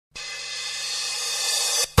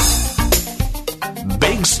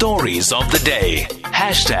Big stories of the day.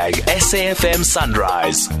 #SAFM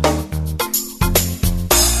Sunrise.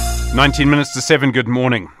 19 minutes to 7, good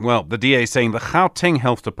morning. Well, the DA saying the Gauteng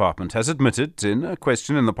Health Department has admitted in a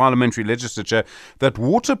question in the parliamentary legislature that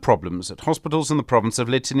water problems at hospitals in the province have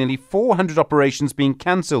led to nearly 400 operations being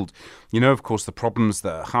cancelled. You know, of course, the problems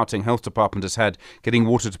the Gauteng Health Department has had getting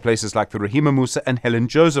water to places like the Rahima Musa and Helen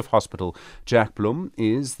Joseph Hospital. Jack Blum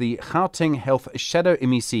is the Gauteng Health Shadow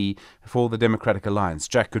MEC for the Democratic Alliance.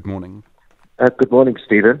 Jack, good morning. Good morning,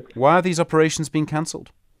 Stephen. Why are these operations being cancelled?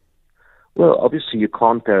 Well, obviously you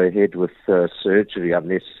can't go ahead with surgery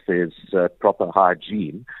unless there's proper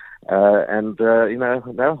hygiene.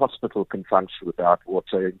 No hospital can function without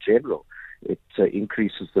water in general. It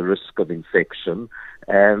increases the risk of infection.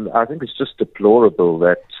 And I think it's just deplorable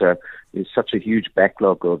that there's such a huge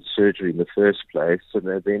backlog of surgery in the first place.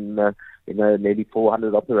 And then, nearly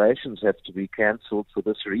 400 operations have to be cancelled for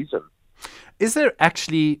this reason. Are there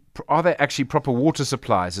actually proper water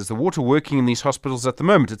supplies? Is the water working in these hospitals at the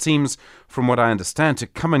moment? It seems, from what I understand, to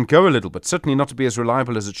come and go a little, but certainly not to be as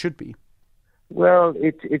reliable as it should be. Well,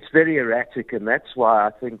 it's very erratic, and that's why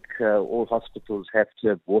I think all hospitals have to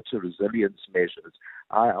have water resilience measures.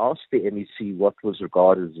 I asked the MEC what was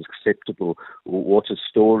regarded as acceptable water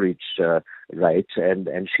storage rate,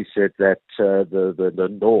 and she said that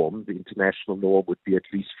the norm, the international norm, would be at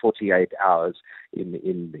least 48 hours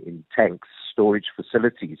in tanks, storage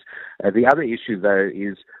facilities. The other issue, though,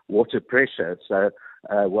 is water pressure. So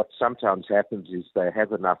what sometimes happens is they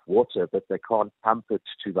have enough water, but they can't pump it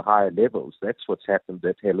to the higher levels. That's what's happened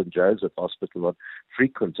at Helen Joseph Hospital on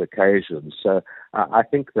frequent occasions. So I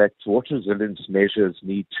think that water resilience measures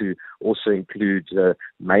need to also include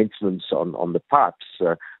maintenance on the pipes.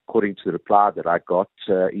 According to the reply that I got,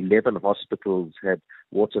 11 hospitals had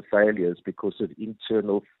water failures because of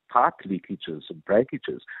internal pipe leakages and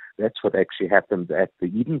breakages. That's what actually happened at the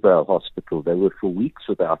Edenvale Hospital. They were for weeks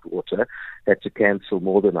without water, had to cancel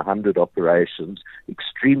more than 100 operations,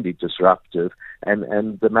 extremely disruptive.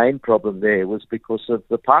 And the main problem there was because of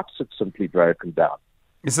the pipes had simply broken down.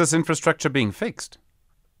 Is this infrastructure being fixed?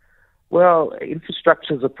 Well,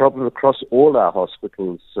 infrastructure is a problem across all our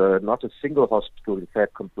hospitals. Not a single hospital, in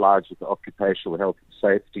fact, complies with the occupational health and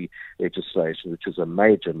safety legislation, which is a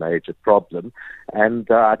major, major problem.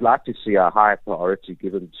 And I'd like to see a higher priority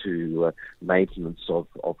given to maintenance of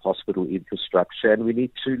hospital infrastructure. And we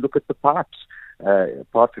need to look at the pipes.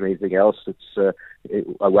 Apart from anything else, it's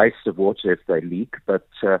a waste of water if they leak. But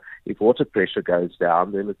if water pressure goes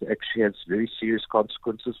down, then it actually has very serious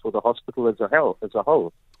consequences for the hospital as a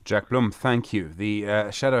whole. Jack Blum, thank you. The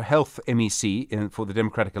Shadow Health MEC for the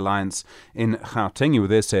Democratic Alliance in Gauteng. You were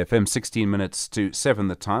there, SAFM, 16 minutes to 7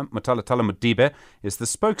 the time. Motalatale Modiba is the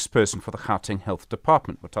spokesperson for the Gauteng Health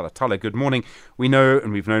Department. Motalatale, good morning. We know,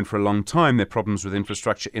 and we've known for a long time, there are problems with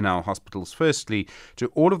infrastructure in our hospitals. Firstly, do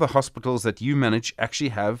all of the hospitals that you manage actually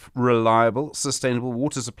have reliable, sustainable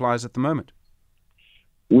water supplies at the moment?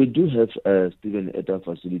 We do have, Stephen, at our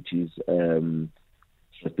facilities,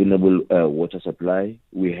 sustainable water supply.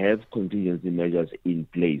 We have contingency measures in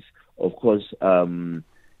place. Of course, we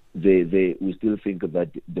still think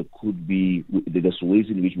that there's ways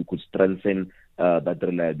in which we could strengthen that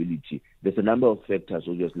reliability. There's a number of factors,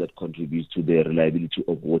 obviously, that contribute to the reliability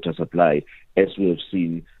of water supply, as we have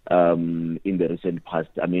seen in the recent past.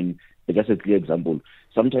 I mean, just a clear example.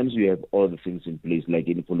 Sometimes you have all the things in place, like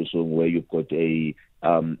in Polusong, where you've got a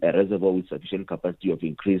reservoir with sufficient capacity of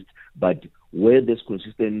increased, but where there's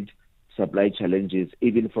consistent supply challenges,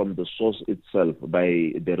 even from the source itself, by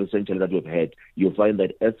the recent challenge that we've had, you'll find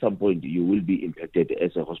that at some point you will be impacted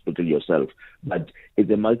as a hospital yourself. But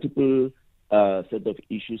it's a multiple set of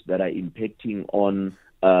issues that are impacting on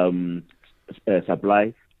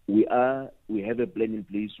supply. We have a plan in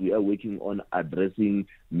place. We are working on addressing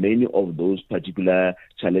many of those particular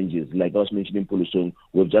challenges. Like I was mentioning, Polusong,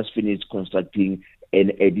 we've just finished constructing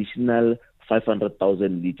an additional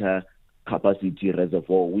 500,000 litre capacity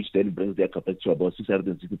reservoir, which then brings their capacity to about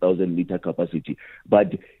 660,000 litre capacity.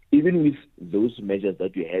 But even with those measures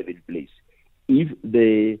that we have in place, if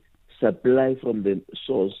the supply from the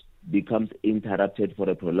source becomes interrupted for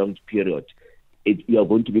a prolonged period, you are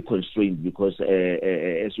going to be constrained because,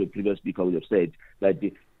 as your previous speaker would have said, that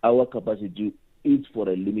our capacity is for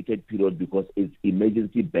a limited period because it's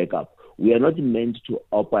emergency backup. We are not meant to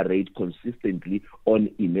operate consistently on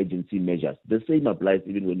emergency measures. The same applies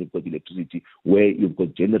even when you've got electricity, where you've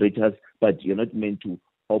got generators, but you're not meant to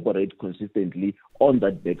operate consistently on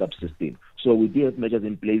that backup system. So we do have measures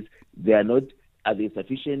in place. Are they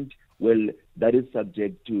sufficient? Well, that is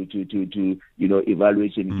subject to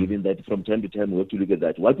evaluation, given that from time to time we have to look at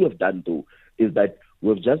that. What we have done, though, is that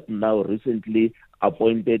we've just now recently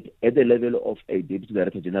appointed at the level of a Deputy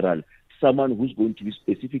Director General someone who's going to be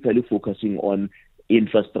specifically focusing on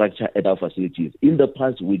infrastructure at our facilities. In the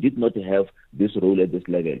past, we did not have this role at this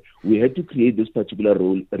level. We had to create this particular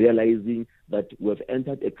role, realizing that we've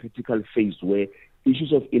entered a critical phase where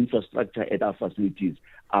issues of infrastructure at our facilities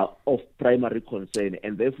are of primary concern,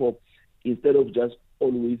 and therefore, instead of just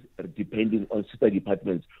always depending on sister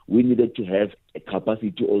departments, we needed to have a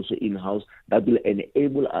capacity also in-house that will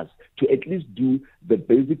enable us to at least do the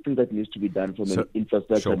basic thing that needs to be done from an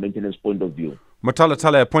infrastructure maintenance point of view.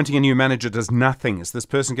 Motalatale, appointing a new manager does nothing. Is this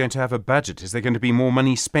person going to have a budget? Is there going to be more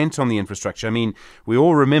money spent on the infrastructure? I mean, we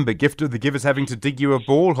all remember Gift of the Givers having to dig you a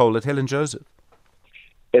borehole at Helen Joseph.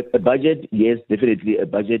 A budget, yes, definitely. A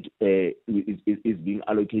budget is being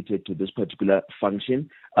allocated to this particular function.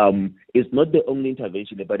 It's not the only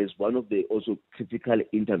intervention, but it's one of the also critical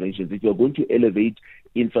interventions. If you're going to elevate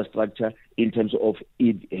infrastructure in terms of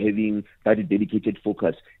it having that dedicated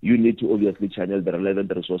focus, you need to obviously channel the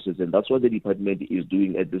relevant resources, and that's what the department is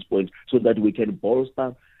doing at this point, so that we can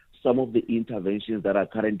bolster some of the interventions that are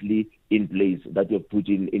currently in place that we're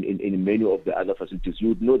putting in many of the other facilities. You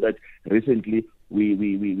would know that recently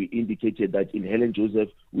we indicated that in Helen Joseph,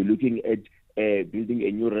 we're looking at building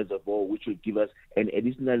a new reservoir which will give us an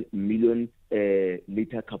additional 1 million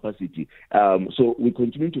liter capacity. So we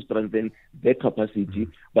continue to strengthen the capacity,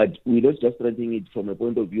 but we're not just strengthening it from a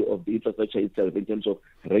point of view of the infrastructure itself in terms of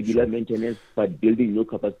regular maintenance, but building new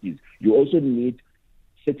capacities. You also need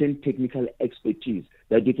certain technical expertise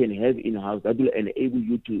that you can have in-house that will enable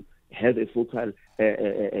you to have a focal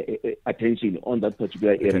attention on that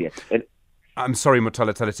particular area. Okay. And I'm sorry,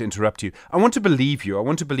 Motalatale, to interrupt you. I want to believe you. I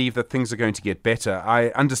want to believe that things are going to get better. I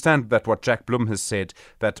understand that what Jack Blum has said,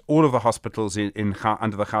 that all of the hospitals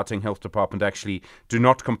under the Gauteng Health Department actually do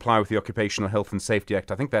not comply with the Occupational Health and Safety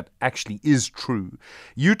Act. I think that actually is true.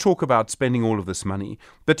 You talk about spending all of this money,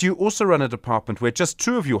 but you also run a department where just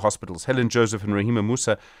 2 of your hospitals, Helen Joseph and Rahima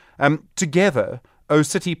Musa, together owe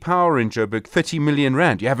City Power in Joburg 30 million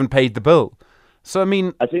rand. You haven't paid the bill. So, I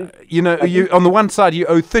mean, I think on the one side, you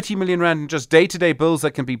owe 30 million rand in just day-to-day bills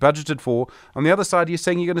that can be budgeted for. On the other side, you're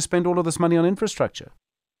saying you're going to spend all of this money on infrastructure.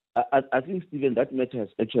 I think, Stephen, that matter has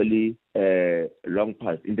actually long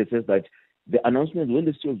passed, in the sense that the announcement, when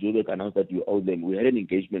the City of Joburg announced that you owe them, we had an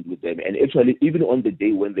engagement with them. And actually, even on the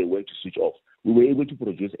day when they went to switch off, we were able to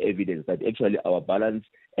produce evidence that actually our balance,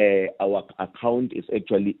 our account is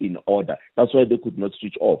actually in order. That's why they could not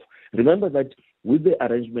switch off. Remember that with the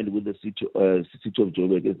arrangement with the City of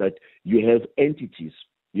Joburg is that you have entities.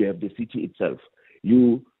 You have the city itself.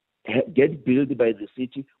 You get billed by the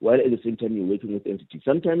city while at the same time you're working with entities.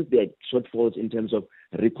 Sometimes there are shortfalls in terms of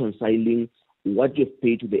reconciling what you've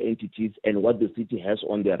paid to the entities and what the city has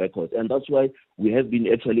on their records. And that's why we have been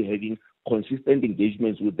actually having consistent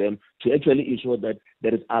engagements with them to actually ensure that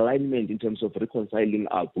there is alignment in terms of reconciling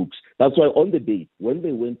our books. That's why on the day when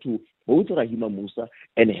they went to both Rahima Musa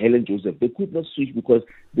and Helen Joseph, they could not switch because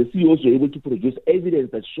the CEOs were able to produce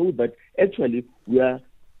evidence that showed that actually we are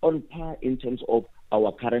on par in terms of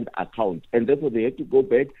our current account. And therefore they had to go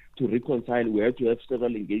back to reconcile. We had to have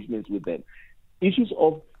several engagements with them. Issues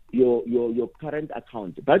of your current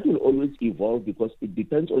account, that will always evolve because it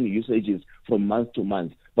depends on usages from month to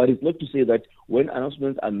month. But it's not to say that when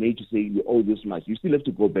announcements are made to say you owe this much, you still have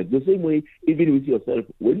to go back. The same way, even with yourself,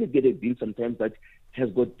 when you get a bill sometimes that has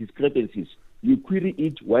got discrepancies, you query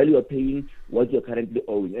it while you are paying what you're currently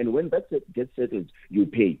owing. And when that gets settled, you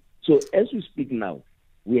pay. So as we speak now,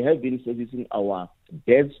 we have been servicing our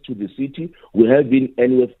debts to the city. We have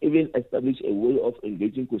even established a way of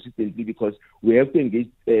engaging consistently because we have to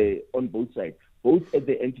engage on both sides, both at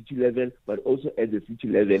the entity level but also at the city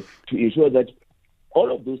level, to ensure that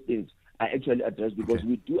all of those things are actually addressed, because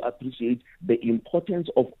we do appreciate the importance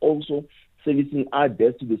of also servicing our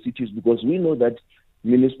debts to the cities, because we know that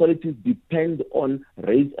municipalities depend on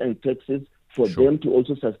rates and taxes for them to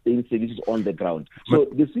also sustain services on the ground. So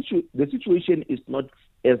the situation is not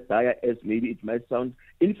as dire as maybe it might sound.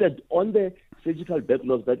 In fact, on the surgical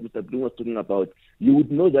backlogs that Mr. Bloom was talking about, you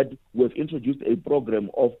would know that we've introduced a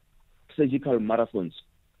program of surgical marathons.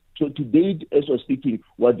 So to date, as we're speaking,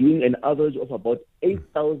 we're doing an average of about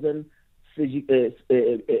 8,000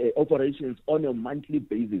 operations on a monthly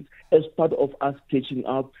basis as part of us catching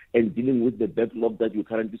up and dealing with the backlog that we're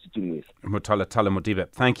currently sitting with. Motalatale Modiba,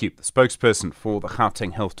 thank you. The spokesperson for the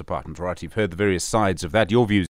Gauteng Health Department. Right, you've heard the various sides of that. Your views.